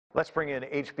Let's bring in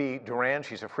HB Duran.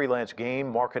 She's a freelance game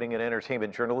marketing and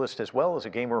entertainment journalist as well as a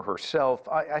gamer herself.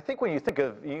 I think when you think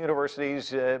of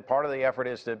universities, part of the effort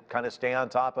is to kind of stay on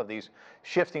top of these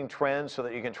shifting trends so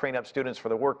that you can train up students for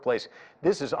the workplace.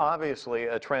 This is obviously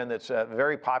a trend that's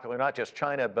very popular, not just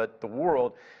China, but the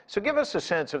world. So give us a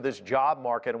sense of this job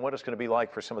market and what it's going to be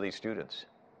like for some of these students.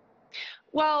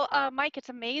 Well, Mike, it's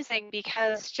amazing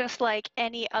because just like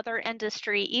any other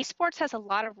industry, esports has a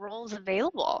lot of roles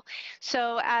available.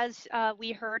 So as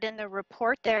we heard in the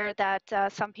report there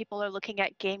that some people are looking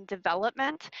at game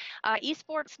development,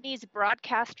 esports needs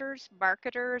broadcasters,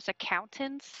 marketers,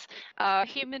 accountants,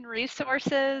 human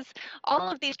resources, all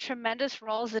of these tremendous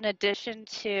roles in addition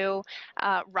to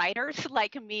writers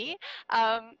like me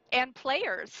and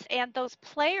players. And those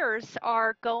players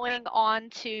are going on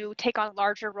to take on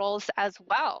larger roles as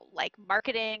well, like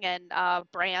marketing and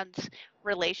brand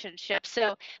relationships.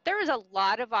 So there is a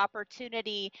lot of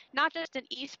opportunity, not just in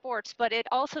esports, but it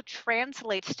also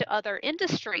translates to other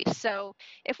industries. So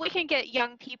if we can get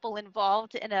young people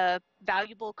involved in a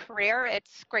valuable career,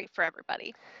 it's great for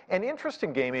everybody. And interest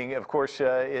in gaming, of course,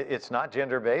 it's not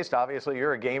gender-based. Obviously,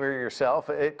 you're a gamer yourself.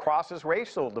 It crosses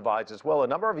racial divides as well. A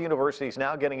number of universities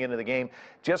now getting into the game.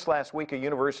 Just last week, a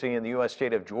university in the U.S.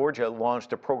 state of Georgia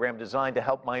launched a program designed to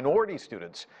help minority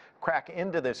students crack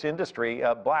into this industry.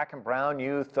 Black and brown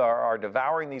youth are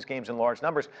devouring these games in large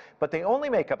numbers, but they only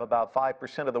make up about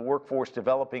 5% of the workforce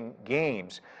developing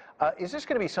games. Is this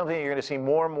going to be something that you're going to see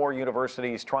more and more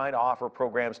universities trying to offer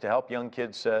programs to help young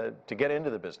kids to get into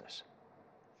the business?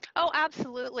 Oh,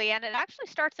 absolutely. And it actually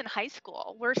starts in high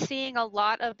school. We're seeing a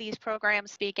lot of these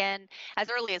programs begin as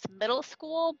early as middle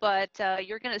school, but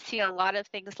you're going to see a lot of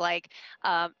things like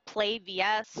Play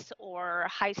VS or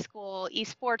high school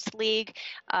esports league,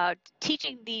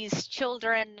 teaching these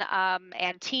children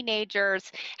and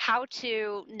teenagers how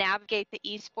to navigate the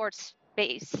esports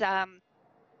space,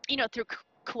 through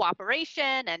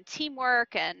cooperation and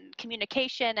teamwork and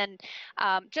communication. And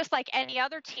just like any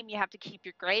other team, you have to keep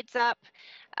your grades up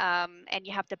and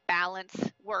you have to balance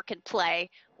work and play,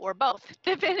 or both,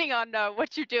 depending on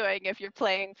what you're doing if you're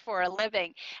playing for a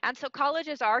living. And so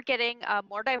colleges are getting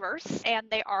more diverse and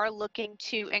they are looking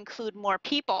to include more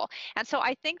people. And so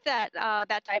I think that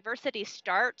that diversity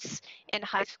starts in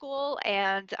high school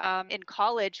and in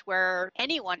college, where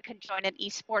anyone can join an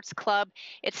esports club.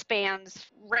 It spans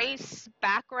race,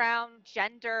 background,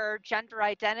 gender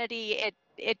identity.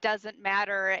 It doesn't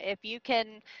matter. If you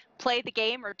can play the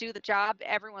game or do the job,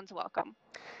 everyone's welcome.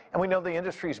 And we know the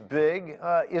industry's big.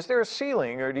 Is there a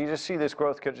ceiling, or do you just see this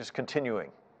growth just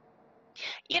continuing?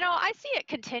 I see it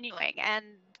continuing. And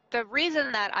the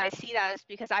reason that I see that is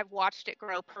because I've watched it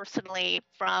grow personally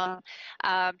from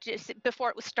just before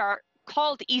it was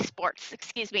called esports,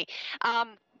 excuse me.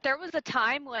 There was a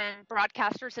time when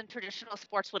broadcasters in traditional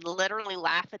sports would literally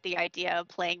laugh at the idea of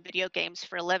playing video games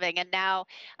for a living. And now,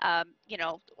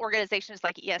 organizations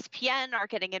like ESPN are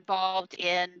getting involved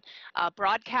in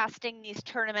broadcasting these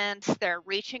tournaments. They're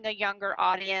reaching a younger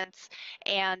audience,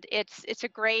 and it's a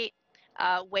great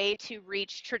way to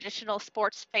reach traditional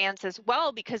sports fans as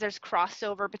well, because there's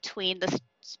crossover between the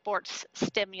sports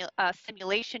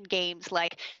simulation games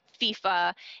like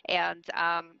FIFA and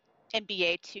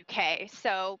NBA 2K.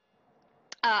 So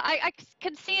I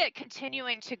can see it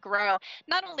continuing to grow,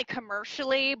 not only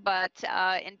commercially, but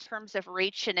in terms of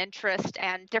reach and interest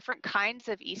and different kinds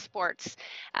of esports.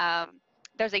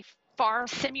 There's a farm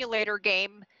simulator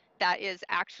game that is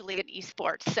actually an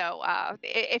esport. So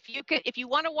if you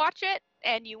want to watch it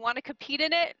and you want to compete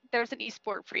in it, there's an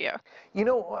esport for you. You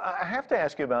know, I have to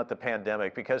ask you about the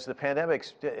pandemic, because the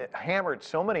pandemic's hammered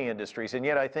so many industries, and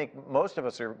yet I think most of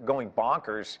us are going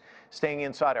bonkers staying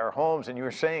inside our homes. And you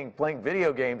were saying playing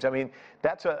video games. I mean,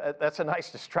 that's a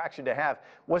nice distraction to have.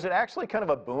 Was it actually kind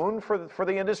of a boon for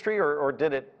the industry, or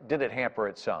did it hamper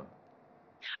it some?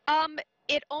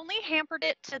 It only hampered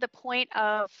it to the point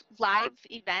of live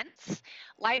events.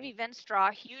 Live events draw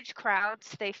huge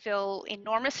crowds. They fill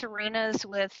enormous arenas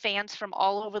with fans from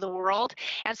all over the world.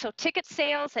 And so ticket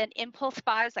sales and impulse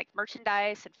buys like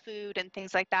merchandise and food and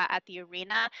things like that at the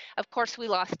arena, of course, we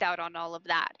lost out on all of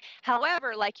that.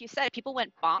 However, like you said, people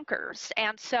went bonkers.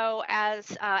 And so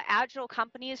as agile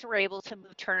companies were able to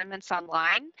move tournaments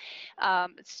online,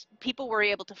 people were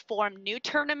able to form new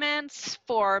tournaments,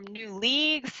 form new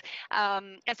leagues.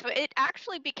 And so it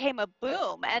actually became a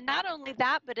boom. And not only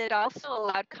that, but it also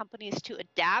allowed companies to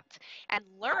adapt and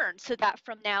learn, so that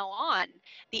from now on,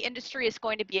 the industry is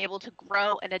going to be able to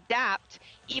grow and adapt,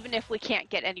 even if we can't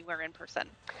get anywhere in person.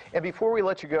 And before we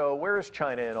let you go, where is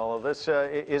China in all of this?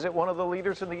 Is it one of the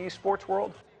leaders in the esports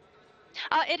world?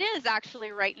 It is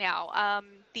actually right now.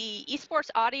 the esports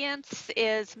audience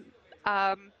is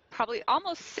probably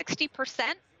almost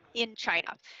 60% in China,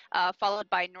 followed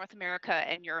by North America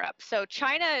and Europe. So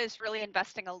China is really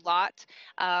investing a lot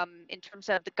in terms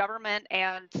of the government,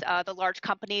 and the large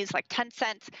companies like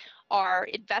Tencent are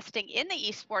investing in the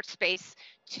esports space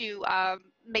to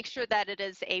make sure that it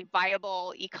is a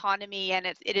viable economy and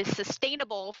it is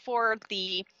sustainable for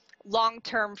the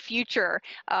long-term future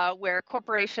where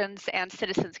corporations and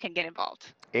citizens can get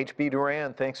involved. HB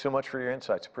Duran, thanks so much for your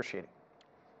insights. Appreciate it.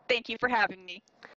 Thank you for having me.